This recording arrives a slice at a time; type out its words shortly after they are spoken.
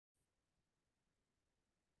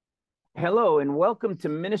Hello and welcome to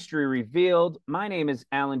Ministry Revealed. My name is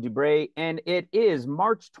Alan Dubray and it is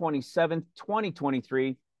March 27th,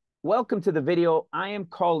 2023. Welcome to the video I am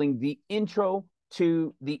calling the Intro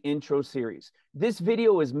to the Intro series. This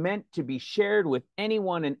video is meant to be shared with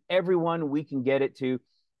anyone and everyone we can get it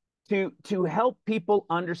to help people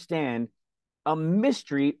understand a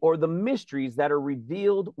mystery or the mysteries that are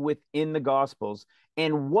revealed within the Gospels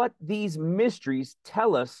and what these mysteries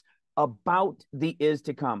tell us about the is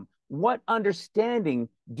to come. What understanding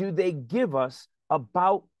do they give us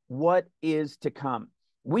about what is to come?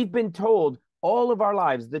 We've been told all of our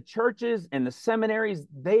lives, the churches and the seminaries,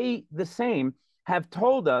 the same, have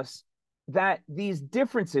told us that these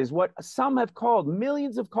differences, what some have called,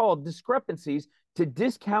 millions have called discrepancies, to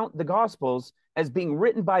discount the Gospels as being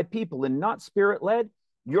written by people and not spirit-led,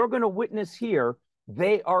 you're going to witness here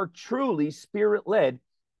they are truly spirit-led,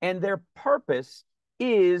 and their purpose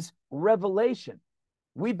is revelation.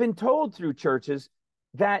 We've been told through churches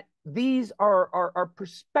that these are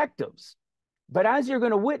perspectives, but as you're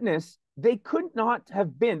going to witness, they could not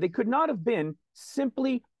have been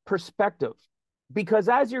simply perspective, because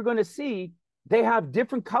as you're going to see, they have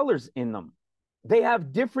different colors in them. They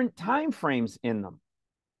have different time frames in them.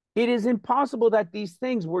 It is impossible that these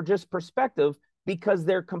things were just perspective because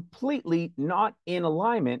they're completely not in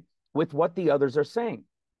alignment with what the others are saying.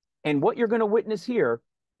 And what you're going to witness here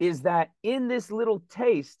is that in this little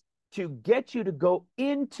taste to get you to go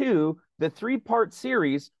into the three-part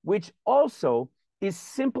series, which also is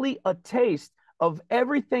simply a taste of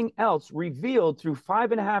everything else revealed through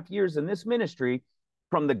 5.5 years in this ministry,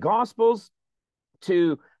 from the Gospels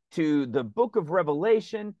to the book of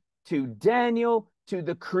Revelation, to Daniel, to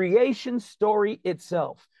the creation story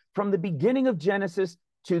itself, from the beginning of Genesis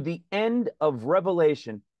to the end of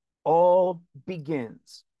Revelation, all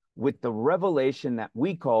begins with the revelation that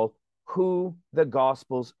we call who the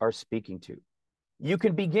Gospels are speaking to. You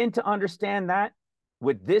can begin to understand that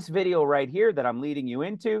with this video right here that I'm leading you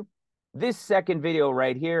into, this second video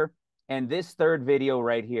right here, and this third video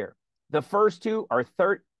right here. The first two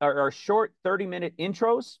are short 30-minute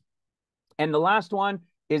intros, and the last one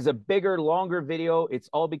is a bigger, longer video. It's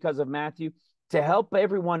all because of Matthew, to help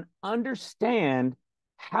everyone understand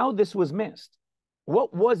how this was missed.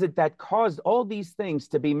 What was it that caused all these things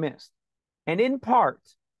to be missed? And in part,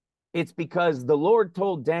 it's because the Lord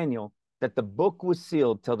told Daniel that the book was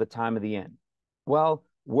sealed till the time of the end. Well,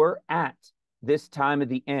 we're at this time of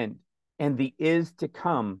the end, and the is to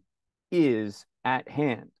come is at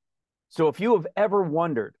hand. So if you have ever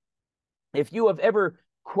wondered, if you have ever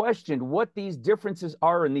questioned what these differences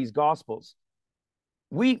are in these Gospels,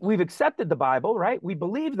 we've accepted the Bible, right? We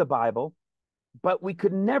believe the Bible, but we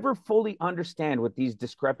could never fully understand what these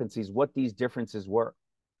discrepancies, what these differences were.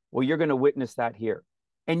 Well, you're going to witness that here.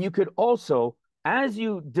 And you could also, as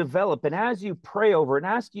you develop and as you pray over and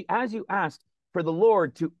as you ask for the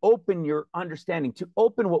Lord to open your understanding, to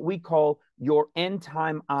open what we call your end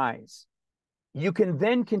time eyes, you can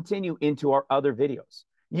then continue into our other videos.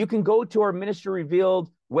 You can go to our Ministry Revealed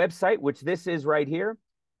website, which this is right here,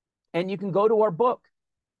 and you can go to our book.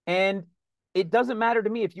 And it doesn't matter to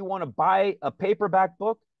me if you want to buy a paperback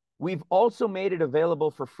book. We've also made it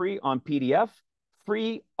available for free on PDF,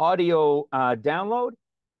 free audio download,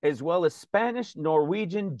 as well as Spanish,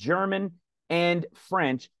 Norwegian, German, and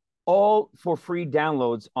French, all for free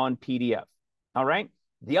downloads on PDF. All right.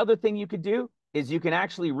 The other thing you could do is you can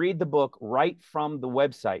actually read the book right from the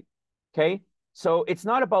website. Okay. So it's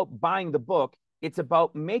not about buying the book. It's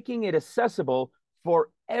about making it accessible for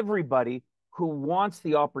everybody who wants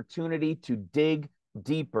the opportunity to dig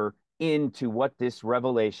deeper into what this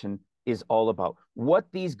revelation is all about, what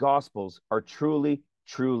these Gospels are truly,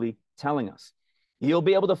 truly telling us. You'll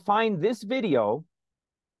be able to find this video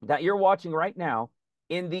that you're watching right now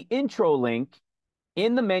in the intro link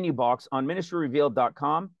in the menu box on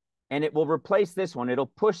ministryrevealed.com, and it will replace this one. It'll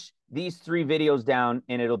push these 3 videos down,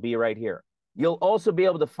 and it'll be right here. You'll also be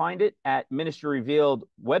able to find it at Ministry Revealed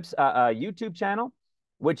YouTube channel,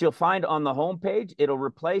 which you'll find on the homepage. It'll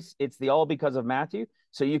replace, it's the All Because of Matthew.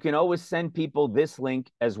 So you can always send people this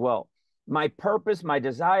link as well. My purpose, my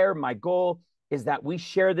desire, my goal is that we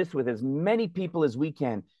share this with as many people as we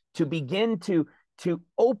can to begin to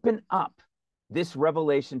open up this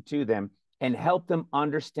revelation to them and help them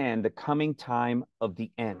understand the coming time of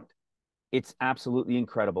the end. It's absolutely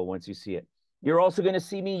incredible once you see it. You're also going to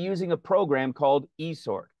see me using a program called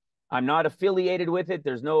eSword. I'm not affiliated with it.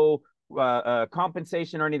 There's no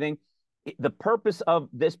compensation or anything. The purpose of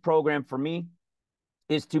this program for me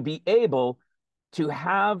is to be able to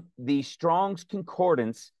have the Strong's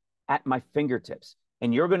Concordance at my fingertips.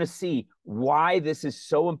 And you're going to see why this is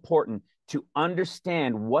so important to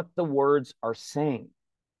understand what the words are saying.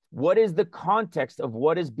 What is the context of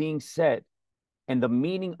what is being said? And the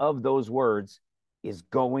meaning of those words is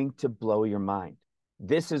going to blow your mind.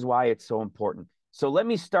 This is why it's so important. So let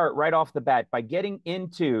me start right off the bat by getting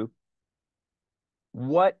into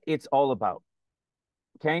what it's all about.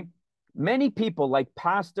 Okay? Many people, like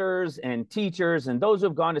pastors and teachers and those who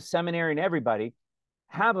have gone to seminary and everybody,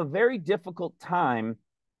 have a very difficult time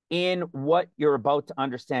in what you're about to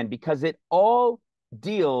understand because it all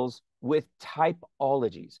deals with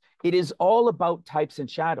typologies. It is all about types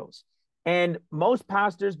and shadows. And most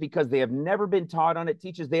pastors, because they have never been taught on it,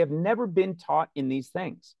 teachers, they have never been taught in these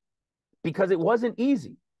things because it wasn't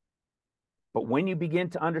easy. But when you begin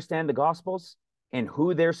to understand the Gospels and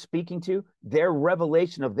who they're speaking to, their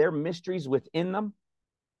revelation of their mysteries within them,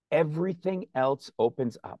 everything else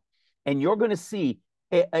opens up. And you're going to see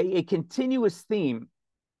a continuous theme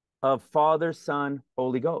of Father, Son,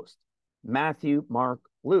 Holy Ghost. Matthew, Mark,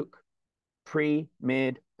 Luke. Pre,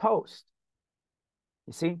 mid, post.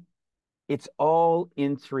 You see? It's all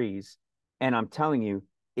in threes. And I'm telling you,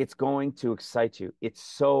 it's going to excite you. It's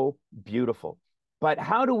so beautiful. But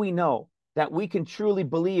how do we know that we can truly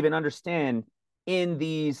believe and understand in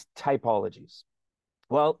these typologies?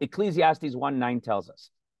 Well, Ecclesiastes 1:9 tells us.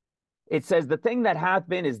 It says, the thing that hath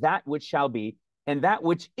been is that which shall be, and that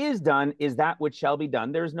which is done is that which shall be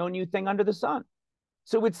done. There is no new thing under the sun.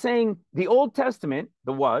 So it's saying the Old Testament,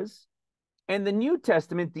 the was, and the New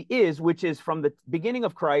Testament, the is, which is from the beginning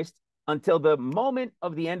of Christ until the moment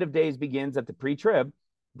of the end of days begins at the pre-trib.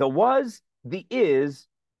 The was, the is,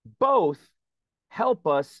 both help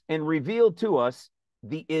us and reveal to us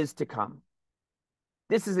the is to come.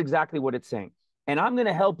 This is exactly what it's saying. And I'm going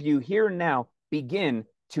to help you here and now begin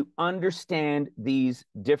to understand these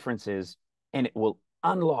differences, and it will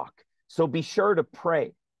unlock. So be sure to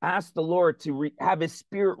pray. Ask the Lord to have his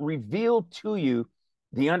Spirit reveal to you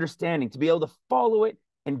the understanding, to be able to follow it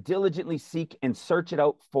and diligently seek and search it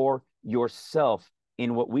out for yourself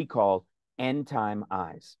in what we call end time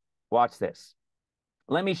eyes. Watch this.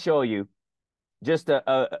 Let me show you just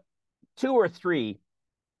two or three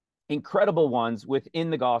incredible ones within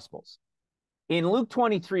the Gospels. In Luke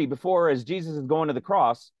 23, before, as Jesus is going to the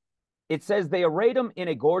cross, it says they arrayed him in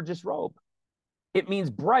a gorgeous robe. It means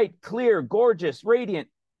bright, clear, gorgeous, radiant,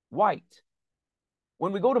 white.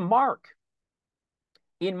 When we go to Mark,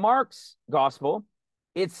 in Mark's gospel,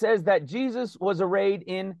 it says that Jesus was arrayed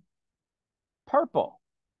in purple.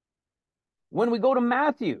 When we go to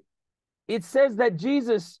Matthew, it says that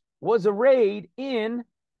Jesus was arrayed in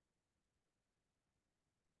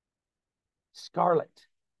scarlet.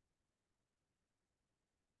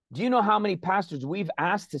 Do you know how many pastors we've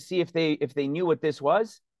asked to see if they knew what this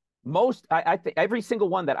was? Most, I think every single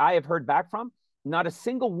one that I have heard back from, not a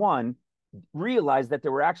single one realized that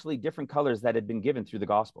there were actually different colors that had been given through the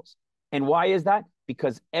Gospels. And why is that?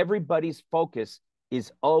 Because everybody's focus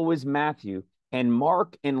is always Matthew, and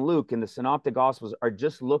Mark and Luke in the Synoptic Gospels are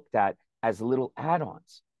just looked at as little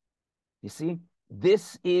add-ons. You see,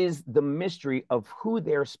 this is the mystery of who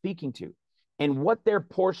they're speaking to and what their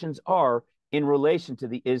portions are in relation to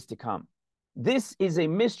the is to come. This is a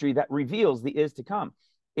mystery that reveals the is to come.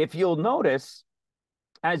 If you'll notice,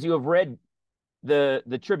 as you have read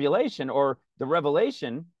the tribulation or the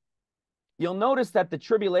revelation, you'll notice that the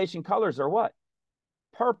tribulation colors are what?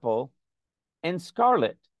 Purple and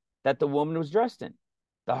scarlet that the woman was dressed in.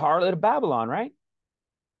 The harlot of Babylon, right?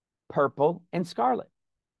 Purple and scarlet.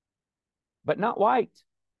 But not white.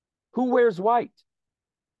 Who wears white?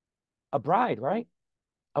 A bride, right?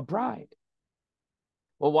 A bride.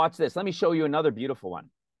 Well, watch this. Let me show you another beautiful one.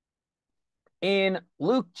 In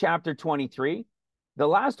Luke chapter 23, the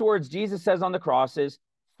last words Jesus says on the cross is,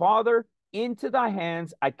 Father, into thy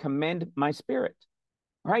hands I commend my spirit.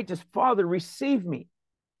 Right? Just, Father, receive me.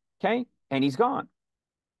 Okay? And he's gone.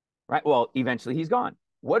 Right? Well, eventually he's gone.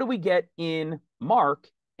 What do we get in Mark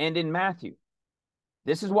and in Matthew?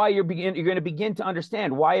 This is why you're going to begin to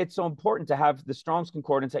understand why it's so important to have the Strong's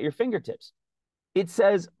Concordance at your fingertips. It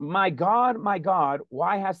says, my God,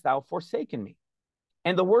 why hast thou forsaken me?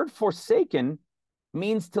 And the word forsaken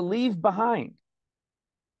means to leave behind.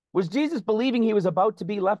 Was Jesus believing he was about to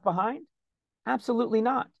be left behind? Absolutely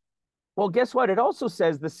not. Well, guess what? It also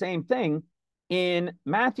says the same thing in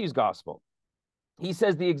Matthew's gospel. He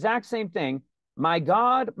says the exact same thing. My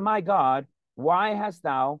God, why hast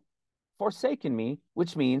thou forsaken me?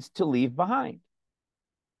 Which means to leave behind.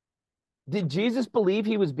 Did Jesus believe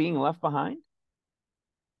he was being left behind?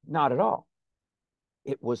 Not at all.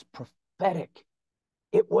 It was prophetic.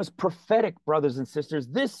 It was prophetic, brothers and sisters.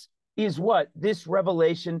 This is what this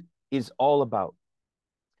revelation is all about.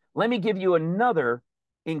 Let me give you another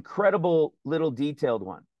incredible little detailed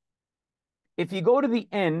one. If you go to the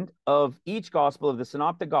end of each gospel of the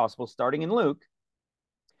synoptic gospel, starting in Luke,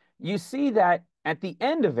 you see that at the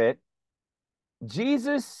end of it,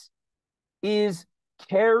 Jesus is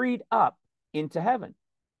carried up into heaven.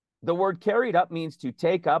 The word carried up means to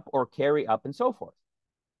take up or carry up and so forth.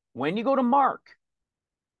 When you go to Mark,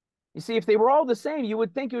 you see, if they were all the same, you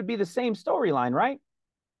would think it would be the same storyline, right?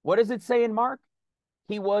 What does it say in Mark?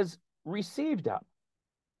 He was received up.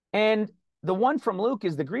 And the one from Luke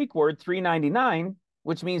is the Greek word 399,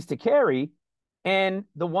 which means to carry. And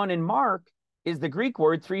the one in Mark is the Greek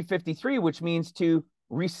word 353, which means to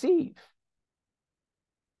receive.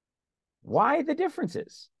 Why the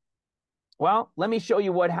differences? Well, let me show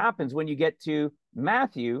you what happens when you get to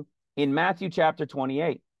Matthew in Matthew chapter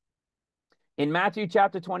 28. In Matthew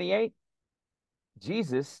chapter 28,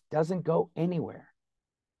 Jesus doesn't go anywhere.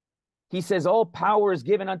 He says all power is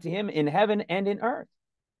given unto him in heaven and in earth.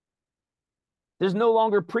 There's no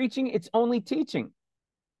longer preaching, it's only teaching.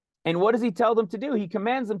 And what does he tell them to do? He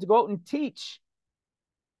commands them to go out and teach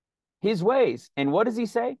his ways. And what does he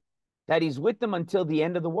say? That he's with them until the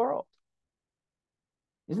end of the world.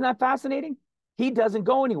 Isn't that fascinating? He doesn't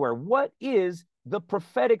go anywhere. What is the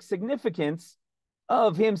prophetic significance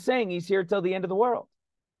of him saying he's here till the end of the world?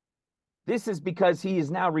 This is because he is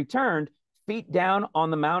now returned, feet down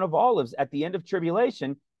on the Mount of Olives at the end of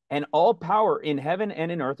tribulation, and all power in heaven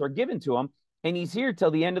and in earth are given to him, and he's here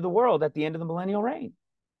till the end of the world at the end of the millennial reign.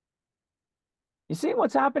 You see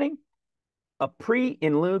what's happening? A pre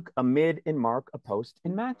in Luke, a mid in Mark, a post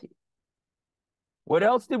in Matthew. What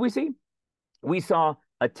else did we see? We saw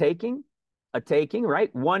a taking,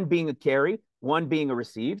 right? One being a carry, one being a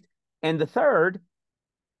received, and the third,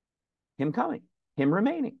 him coming, him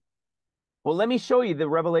remaining. Well, let me show you the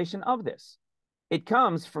revelation of this. It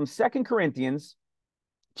comes from 2 Corinthians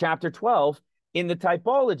chapter 12 in the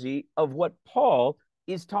typology of what Paul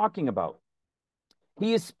is talking about.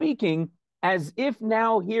 He is speaking as if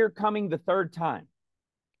now here coming the third time.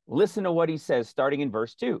 Listen to what he says starting in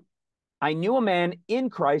verse 2. I knew a man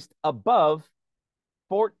in Christ above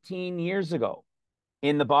 14 years ago.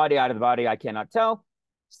 In the body, out of the body, I cannot tell.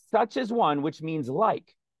 Such as one, which means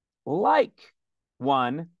like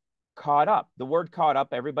one caught up. The word caught up,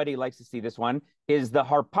 everybody likes to see this one, is the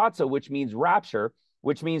harpazo, which means rapture,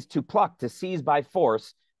 which means to pluck, to seize by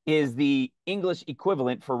force, is the English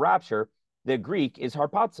equivalent for rapture. The Greek is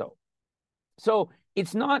harpazo. So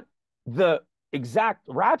it's not the exact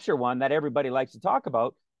rapture one that everybody likes to talk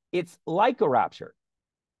about. It's like a rapture.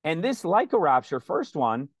 And this like a rapture, first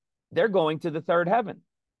one, they're going to the third heaven.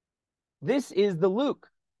 This is the Luke,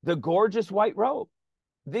 the gorgeous white robe.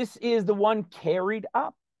 This is the one carried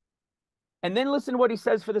up. And then listen to what he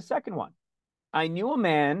says for the second one. I knew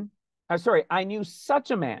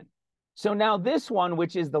such a man. So now this one,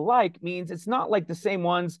 which is the like, means it's not like the same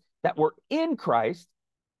ones that were in Christ,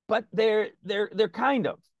 but they're kind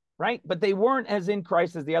of, right? But they weren't as in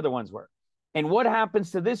Christ as the other ones were. And what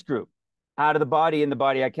happens to this group? Out of the body, in the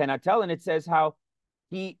body, I cannot tell. And it says how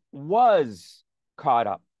he was caught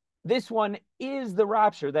up. This one is the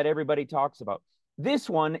rapture that everybody talks about. This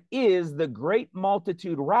one is the great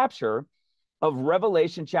multitude rapture of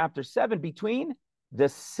Revelation chapter 7 between the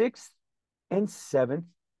 6th and 7th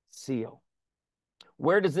seal.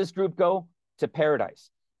 Where does this group go? To paradise.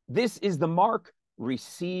 This is the mark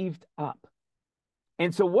received up.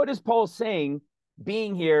 And so what is Paul saying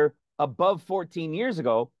being here above 14 years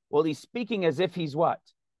ago? Well, he's speaking as if he's what?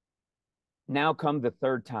 Now come the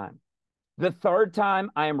third time. The third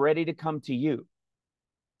time I am ready to come to you.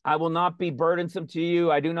 I will not be burdensome to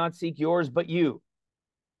you. I do not seek yours, but you.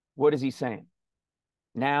 What is he saying?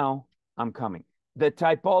 Now I'm coming. The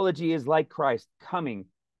typology is like Christ coming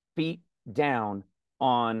feet down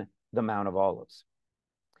on the Mount of Olives.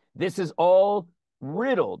 This is all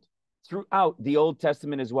riddled throughout the Old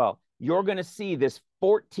Testament as well. You're going to see this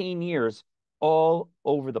 14 years all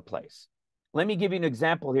over the place. Let me give you an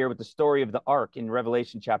example here with the story of the ark in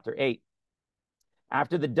Revelation chapter 8.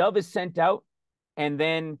 After the dove is sent out and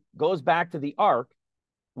then goes back to the ark,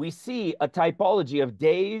 we see a typology of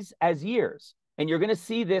days as years. And you're going to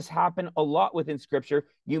see this happen a lot within Scripture.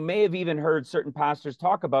 You may have even heard certain pastors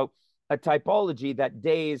talk about a typology that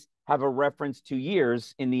days have a reference to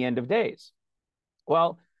years in the end of days.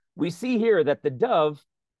 Well, we see here that the dove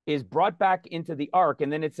is brought back into the ark,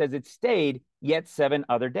 and then it says it stayed yet 7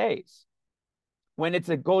 other days. When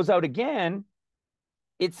it goes out again,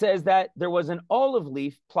 it says that there was an olive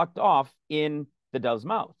leaf plucked off in the dove's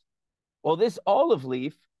mouth. Well, this olive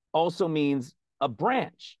leaf also means a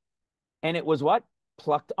branch. And it was what?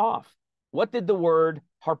 Plucked off. What did the word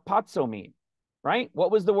harpazo mean? Right?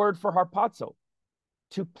 What was the word for harpazo?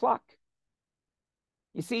 to pluck.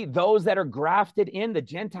 You see, those that are grafted in, the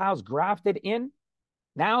Gentiles grafted in,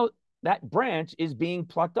 now that branch is being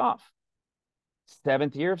plucked off.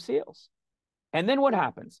 7th year of seals. And then what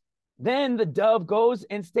happens? Then the dove goes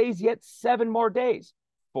and stays yet 7 more days,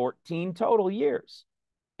 14 total years.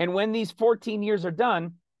 And when these 14 years are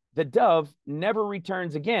done, the dove never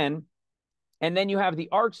returns again. And then you have the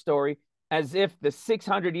ark story as if the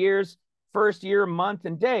 600 years, first year, month,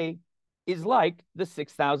 and day is like the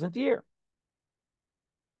 6,000th year.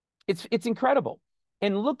 It's incredible.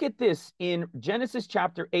 And look at this in Genesis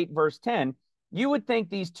chapter 8, verse 10. You would think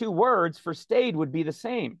these 2 words for stayed would be the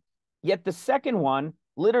same. Yet the second one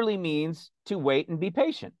literally means to wait and be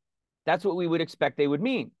patient. That's what we would expect they would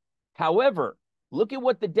mean. However, look at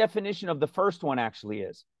what the definition of the first one actually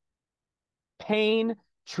is. Pain,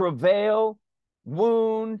 travail,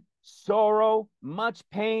 wound, sorrow, much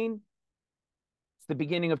pain. It's the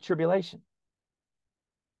beginning of tribulation.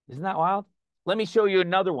 Isn't that wild? Let me show you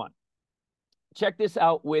another one. Check this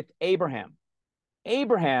out with Abraham.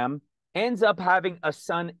 Abraham ends up having a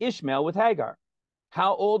son, Ishmael, with Hagar.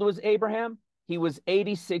 How old was Abraham? He was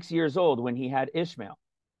 86 years old when he had Ishmael.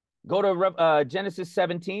 Go to Genesis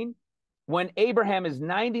 17. When Abraham is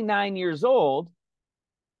 99 years old,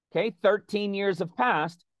 okay, 13 years have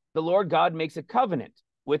passed, the Lord God makes a covenant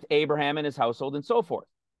with Abraham and his household and so forth.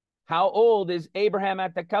 How old is Abraham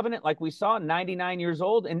at the covenant? Like we saw, 99 years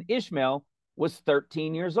old, and Ishmael was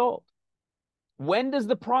 13 years old. When does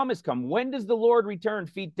the promise come? When does the Lord return,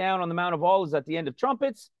 feet down on the Mount of Olives at the end of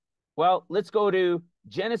trumpets? Well, let's go to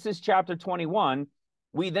Genesis chapter 21.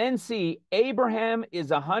 We then see Abraham is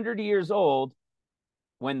 100 years old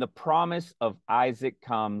when the promise of Isaac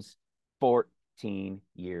comes 14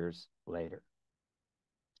 years later.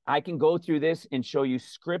 I can go through this and show you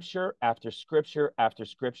scripture after scripture after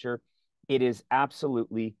scripture. It is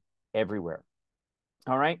absolutely everywhere.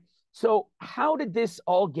 All right. So how did this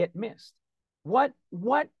all get missed? What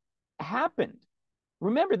happened?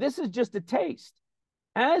 Remember, this is just a taste.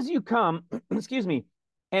 As you come, excuse me,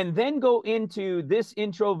 and then go into this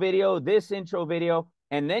intro video,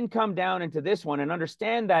 and then come down into this one and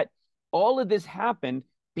understand that all of this happened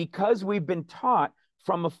because we've been taught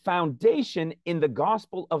from a foundation in the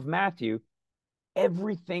Gospel of Matthew,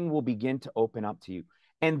 everything will begin to open up to you.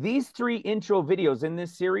 And these 3 intro videos in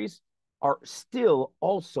this series are still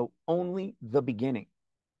also only the beginning.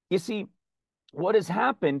 You see, what has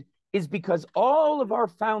happened is because all of our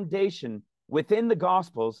foundation within the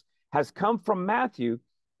Gospels has come from Matthew,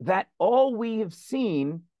 that all we have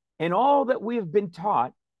seen and all that we have been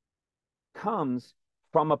taught comes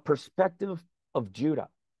from a perspective of Judah,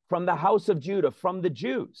 from the house of Judah, from the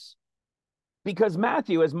Jews. Because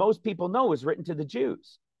Matthew, as most people know, is written to the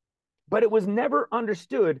Jews. But it was never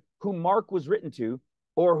understood who Mark was written to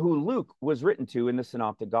or who Luke was written to in the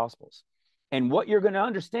Synoptic Gospels. And what you're going to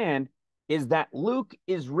understand is that Luke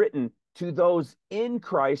is written to those in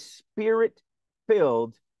Christ,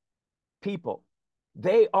 spirit-filled people.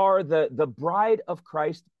 They are the bride of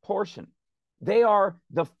Christ portion. They are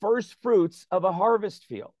the first fruits of a harvest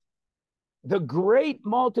field. The great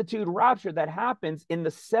multitude rapture that happens in the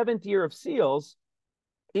 7th year of seals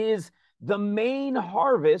is the main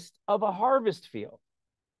harvest of a harvest field.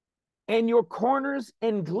 And your corners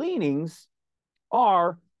and gleanings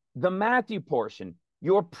are the Matthew portion,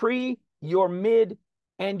 your pre, your mid,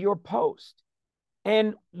 and your post.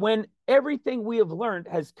 And when everything we have learned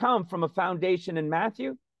has come from a foundation in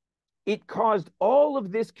Matthew, it caused all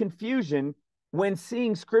of this confusion when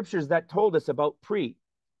seeing scriptures that told us about pre,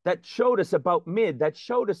 that showed us about mid, that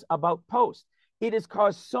showed us about post. It has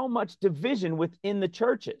caused so much division within the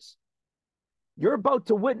churches. You're about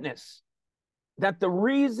to witness that the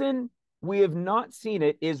reason we have not seen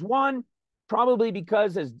it is, one, probably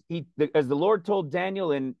because as the Lord told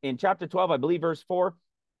Daniel in chapter 12, I believe verse 4,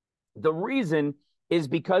 the reason is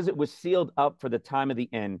because it was sealed up for the time of the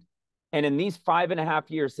end. And in these 5.5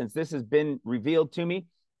 years since this has been revealed to me,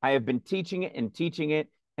 I have been teaching it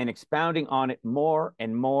and expounding on it more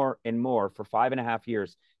and more and more for 5.5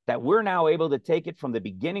 years, that we're now able to take it from the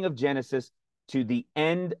beginning of Genesis to the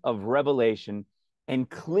end of Revelation and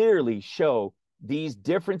clearly show these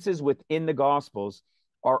differences within the Gospels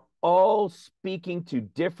are all speaking to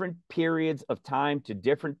different periods of time, to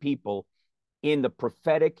different people in the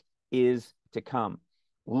prophetic is to come.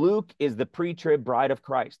 Luke is the pre-trib bride of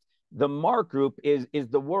Christ. The Mark group is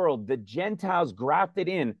the world, the Gentiles grafted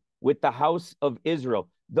in with the house of Israel.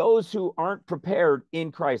 Those who aren't prepared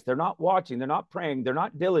in Christ, they're not watching, they're not praying, they're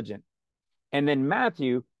not diligent. And then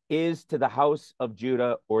Matthew is to the house of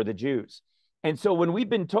Judah or the Jews. And so when we've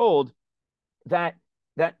been told that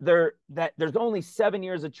there's only 7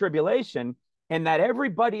 years of tribulation and that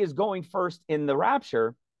everybody is going first in the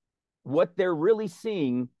rapture, what they're really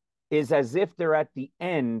seeing is as if they're at the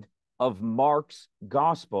end of Mark's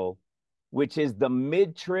gospel, which is the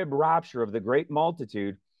mid-trib rapture of the great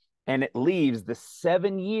multitude, and it leaves the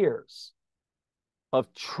 7 years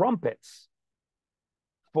of trumpets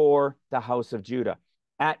for the house of Judah,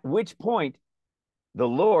 at which point the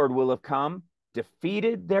Lord will have come,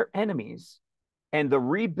 defeated their enemies, and the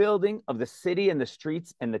rebuilding of the city and the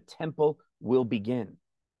streets and the temple will begin.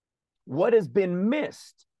 What has been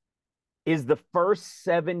missed is the first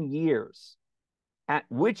 7 years, at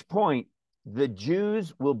which point the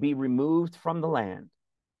Jews will be removed from the land.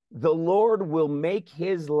 The Lord will make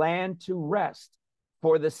his land to rest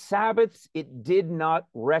for the Sabbaths it did not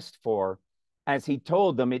rest for, as he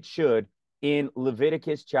told them it should in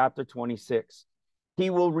Leviticus chapter 26. He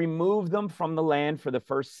will remove them from the land for the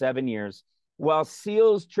first 7 years, while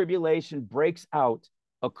Seal's tribulation breaks out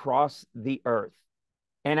across the earth.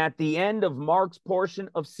 And at the end of Mark's portion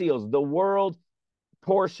of seals, the world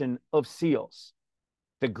portion of seals,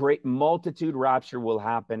 the great multitude rapture will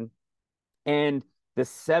happen. And the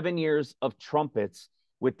 7 years of trumpets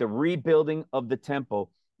with the rebuilding of the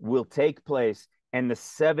temple will take place. And the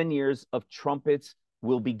 7 years of trumpets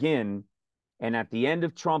will begin. And at the end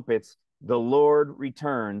of trumpets, the Lord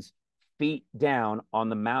returns feet down on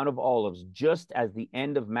the Mount of Olives, just as the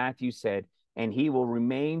end of Matthew said, and he will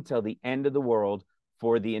remain till the end of the world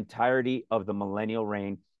for the entirety of the millennial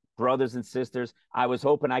reign. Brothers and sisters, I was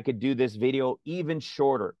hoping I could do this video even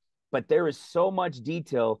shorter, but there is so much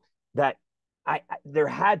detail that there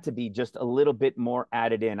had to be just a little bit more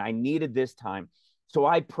added in. I needed this time. So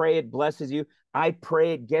I pray it blesses you. I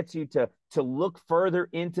pray it gets you to look further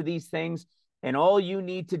into these things. And all you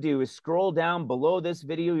need to do is scroll down below this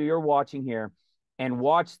video you're watching here and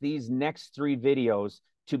watch these next 3 videos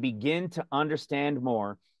to begin to understand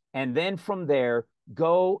more. And then from there,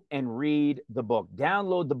 go and read the book.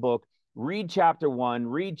 Download the book, read chapter 1,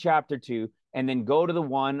 read chapter 2, and then go to the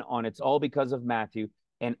one on It's All Because of Matthew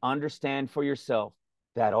and understand for yourself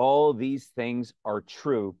that all these things are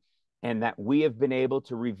true and that we have been able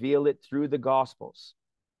to reveal it through the Gospels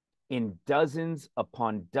in dozens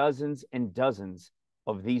upon dozens and dozens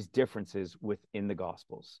of these differences within the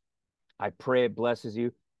Gospels. I pray it blesses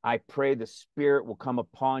you. I pray the Spirit will come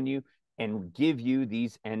upon you and give you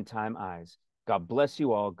these end time eyes. God bless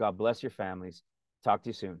you all. God bless your families. Talk to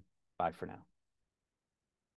you soon. Bye for now.